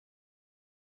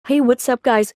Hey, what's up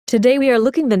guys? Today we are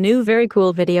looking the new very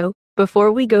cool video.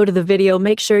 Before we go to the video,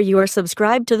 make sure you are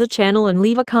subscribed to the channel and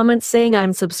leave a comment saying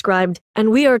I'm subscribed,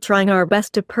 and we are trying our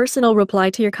best to personal reply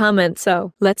to your comment,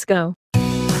 so let's go.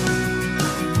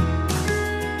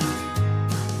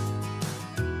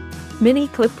 Mini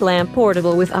clip lamp,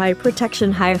 portable with eye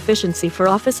protection, high efficiency for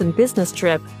office and business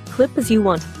trip. Clip as you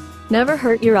want. Never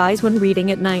hurt your eyes when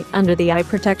reading at night under the eye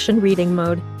protection reading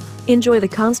mode. Enjoy the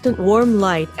constant warm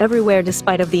light everywhere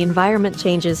despite of the environment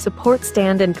changes. Support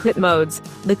stand and clip modes.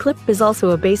 The clip is also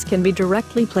a base, can be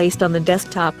directly placed on the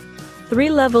desktop.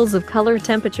 3 levels of color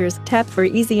temperatures. Tap for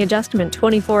easy adjustment.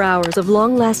 24 hours of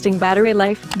long-lasting battery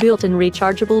life. Built-in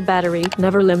rechargeable battery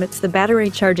never limits the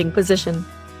battery charging position.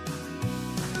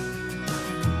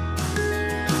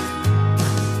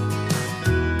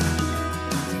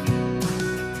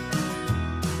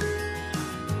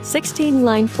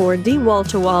 line 4D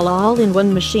wall-to-wall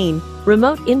all-in-one machine.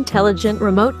 Remote intelligent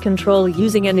remote control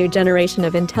using a new generation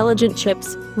of intelligent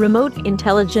chips.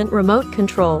 Intelligent remote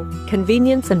control,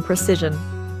 convenience and precision.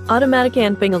 Automatic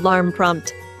amping alarm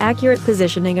prompt. Accurate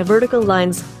positioning of vertical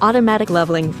lines. Automatic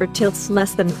leveling for tilts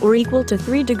less than or equal to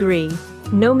 3 degrees.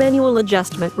 No manual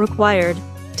adjustment required.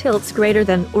 Tilts greater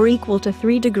than or equal to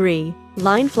 3 degrees.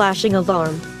 Line flashing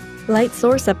alarm. Light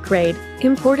source upgrade.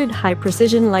 Imported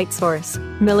high-precision light source.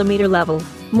 Millimeter level.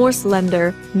 More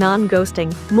slender,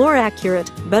 non-ghosting, more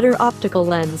accurate, better optical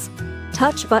lens.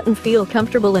 Touch button, feel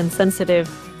comfortable and sensitive.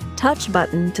 Touch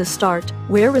button to start.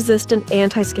 Wear resistant,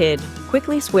 anti-skid.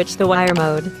 Quickly switch the wire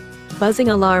mode. Buzzing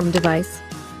alarm device.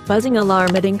 Buzzing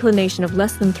alarm at inclination of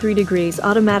less than 3 degrees.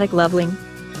 Automatic leveling.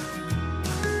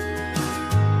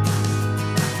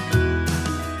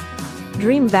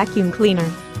 Dream vacuum cleaner.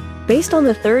 Based on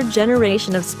the 3rd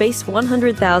generation of Space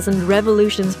 100,000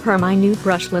 revolutions per minute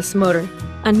brushless motor.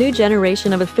 A new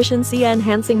generation of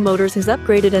efficiency-enhancing motors is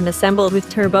upgraded and assembled with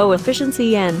turbo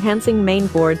efficiency-enhancing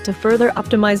mainboard to further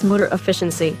optimize motor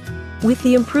efficiency. With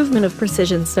the improvement of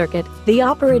precision circuit, the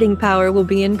operating power will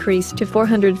be increased to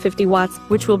 450 watts,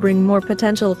 which will bring more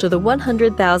potential to the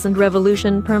 100,000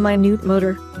 revolution per minute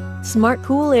motor. Smart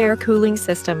cool air cooling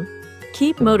system.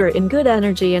 Keep motor in good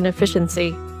energy and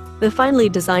efficiency. The finely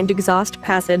designed exhaust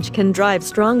passage can drive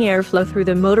strong airflow through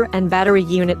the motor and battery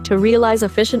unit to realize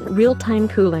efficient real-time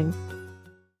cooling.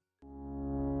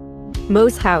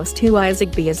 Mo's House 2i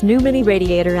Zigbee's new mini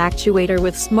radiator actuator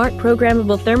with smart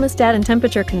programmable thermostat and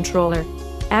temperature controller.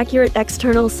 Accurate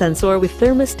external sensor with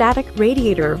thermostatic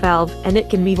radiator valve, and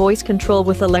it can be voice controlled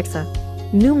with Alexa.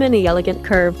 New mini elegant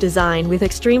curved design with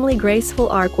extremely graceful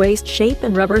arc waist shape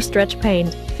and rubber stretch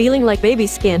paint, feeling like baby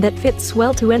skin that fits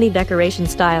well to any decoration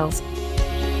styles.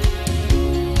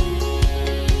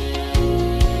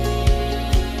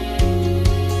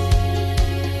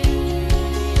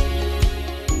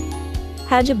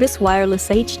 Aliexpress wireless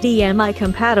HDMI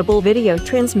compatible video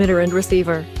transmitter and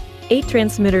receiver. 8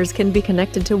 transmitters can be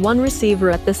connected to one receiver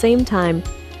at the same time.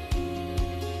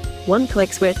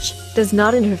 One-click switch, does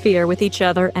not interfere with each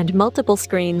other, and multiple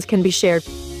screens can be shared.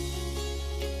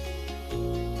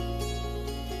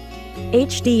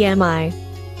 HDMI.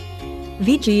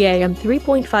 VGA and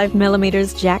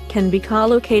 3.5mm jack can be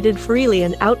co-located freely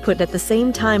and output at the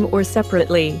same time or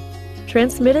separately.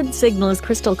 Transmitted signal is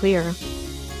crystal clear.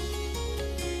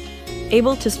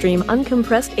 Able to stream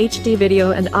uncompressed HD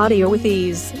video and audio with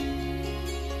ease.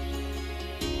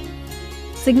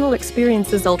 Signal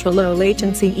experiences ultra-low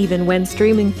latency even when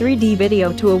streaming 3D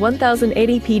video to a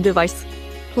 1080p device.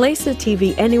 Place a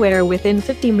TV anywhere within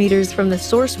 50 meters from the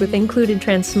source with included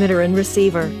transmitter and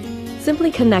receiver.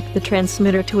 Simply connect the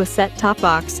transmitter to a set-top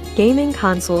box, gaming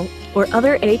console, or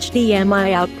other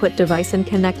HDMI output device and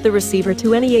connect the receiver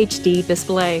to any HD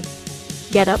display.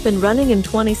 Get up and running in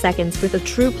 20 seconds with a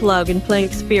true plug-and-play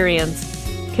experience.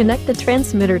 Connect the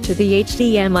transmitter to the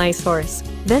HDMI source.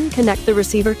 Then connect the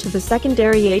receiver to the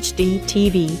secondary HD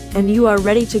TV, and you are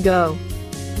ready to go.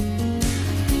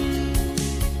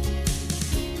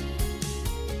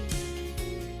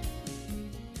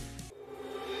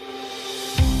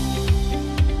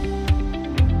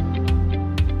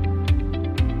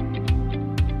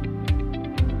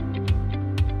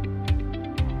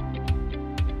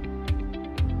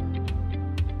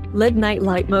 LED night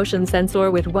light motion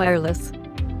sensor with wireless.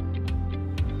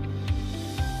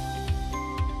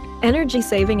 Energy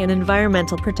saving and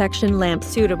environmental protection lamp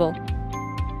suitable.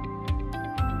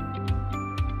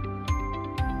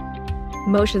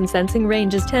 Motion sensing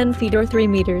range is 10 feet or 3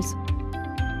 meters.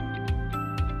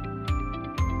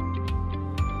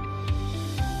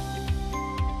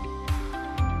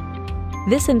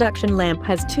 This induction lamp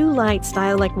has 2 light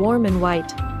style like warm and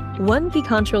white. 1 key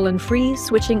control and free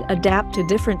switching adapt to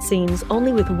different scenes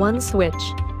only with 1 switch.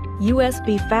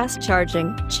 USB fast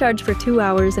charging, charge for 2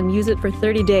 hours and use it for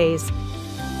 30 days.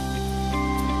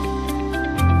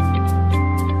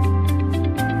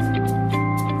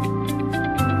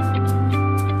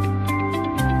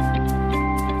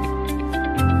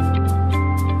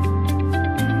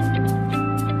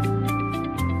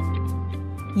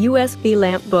 USB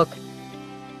lamp book.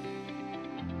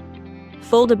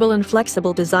 Foldable and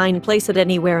flexible design, place it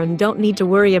anywhere and don't need to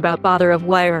worry about bother of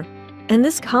wire. And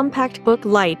this compact book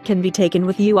light can be taken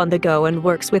with you on the go and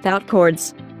works without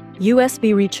cords.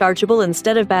 USB rechargeable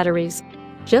instead of batteries.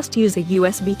 Just use a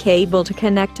USB cable to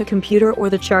connect to computer or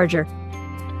the charger.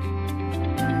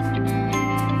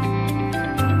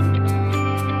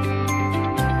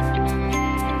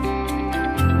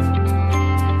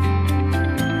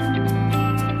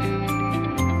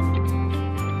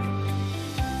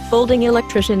 Folding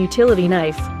electrician utility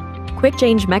knife. Quick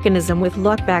change mechanism with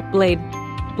lockback blade.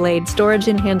 Blade storage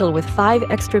in handle with 5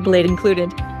 extra blade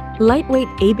included. Lightweight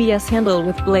ABS handle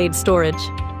with blade storage.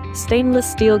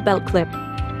 Stainless steel belt clip.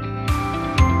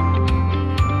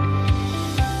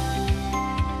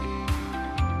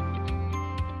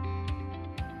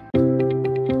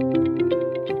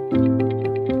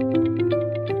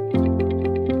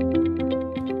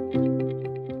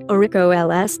 Orico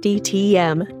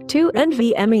LSDTM 2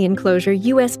 NVMe enclosure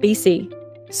USB-C.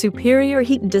 Superior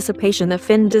heat dissipation. The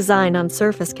fin design on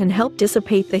surface can help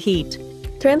dissipate the heat.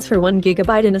 Transfer 1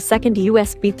 GB in a second.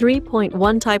 USB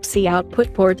 3.1 Type-C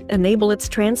output port enable its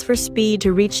transfer speed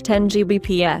to reach 10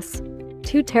 Gbps.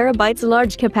 2 TB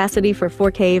large capacity for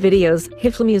 4K videos,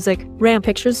 HIF music, RAM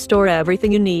pictures. Store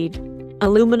everything you need.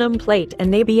 Aluminum plate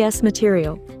and ABS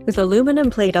material. With aluminum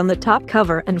plate on the top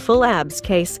cover and full ABS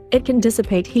case, it can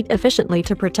dissipate heat efficiently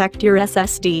to protect your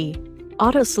SSD.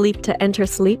 Auto sleep to enter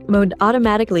sleep mode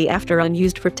automatically after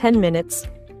unused for 10 minutes.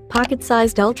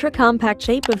 Pocket-sized ultra-compact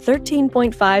shape of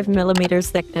 13.5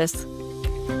 mm thickness.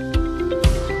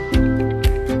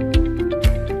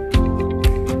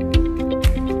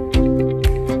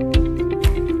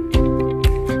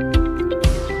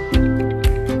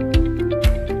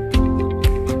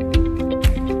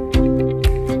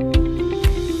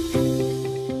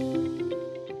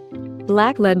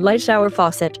 Black LED light shower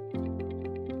faucet.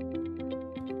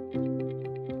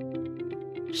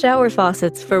 Shower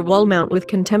faucets for wall mount with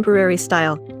contemporary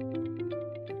style.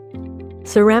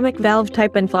 Ceramic valve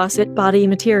type and faucet body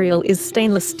material is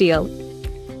stainless steel.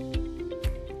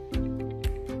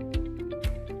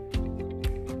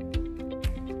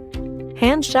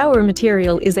 Hand shower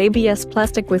material is ABS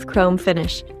plastic with chrome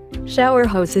finish. Shower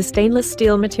hose is stainless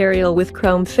steel material with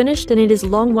chrome finished and it is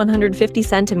long 150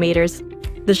 centimeters.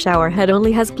 The shower head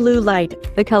only has blue light.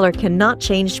 The color cannot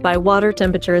change by water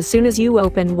temperature as soon as you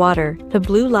open water. The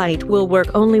blue light will work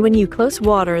only when you close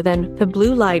water, then the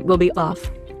blue light will be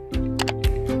off.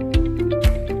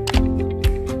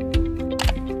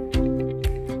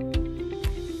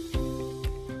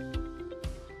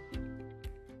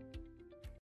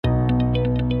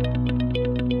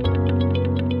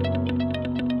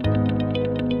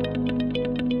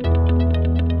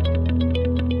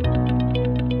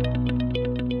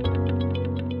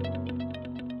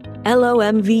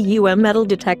 LOMVUM metal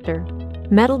detector.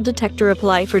 Metal detector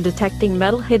apply for detecting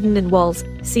metal hidden in walls,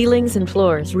 ceilings and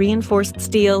floors. Reinforced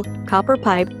steel, copper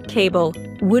pipe, cable,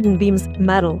 wooden beams,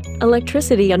 metal,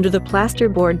 electricity under the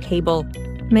plasterboard cable.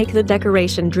 Make the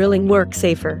decoration drilling work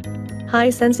safer. High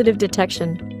sensitive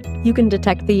detection. You can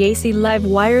detect the AC live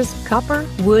wires, copper,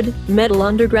 wood, metal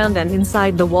underground and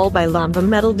inside the wall by LOMVUM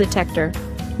metal detector.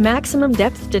 Maximum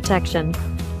depth detection.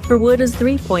 For wood is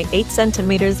 3.8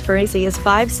 cm, for AC is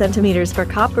 5 cm, for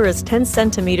copper is 10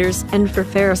 cm, and for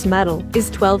ferrous metal is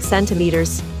 12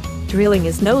 cm. Drilling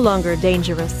is no longer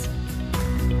dangerous.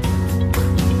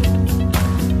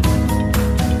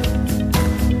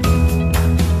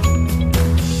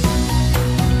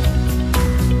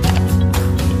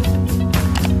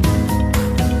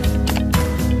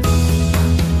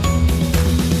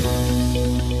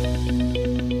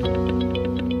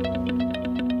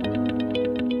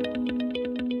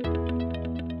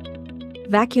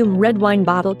 Vacuum red wine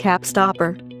bottle cap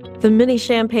stopper. The mini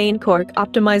champagne cork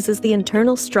optimizes the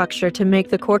internal structure to make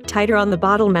the cork tighter on the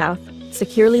bottle mouth.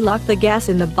 Securely lock the gas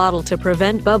in the bottle to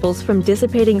prevent bubbles from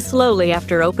dissipating slowly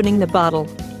after opening the bottle.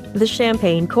 The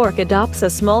champagne cork adopts a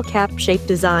small cap-shaped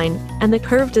design, and the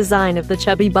curved design of the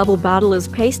chubby bubble bottle is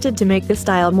pasted to make the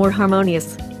style more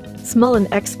harmonious. Small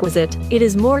and exquisite, it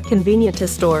is more convenient to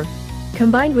store.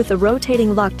 Combined with the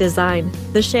rotating lock design,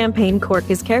 the champagne cork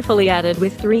is carefully added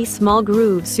with 3 small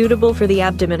grooves suitable for the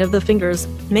abdomen of the fingers,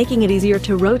 making it easier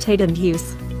to rotate and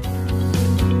use.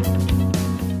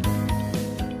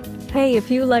 Hey,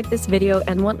 if you like this video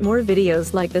and want more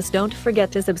videos like this, don't forget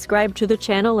to subscribe to the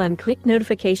channel and click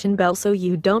notification bell so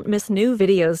you don't miss new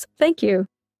videos. Thank you.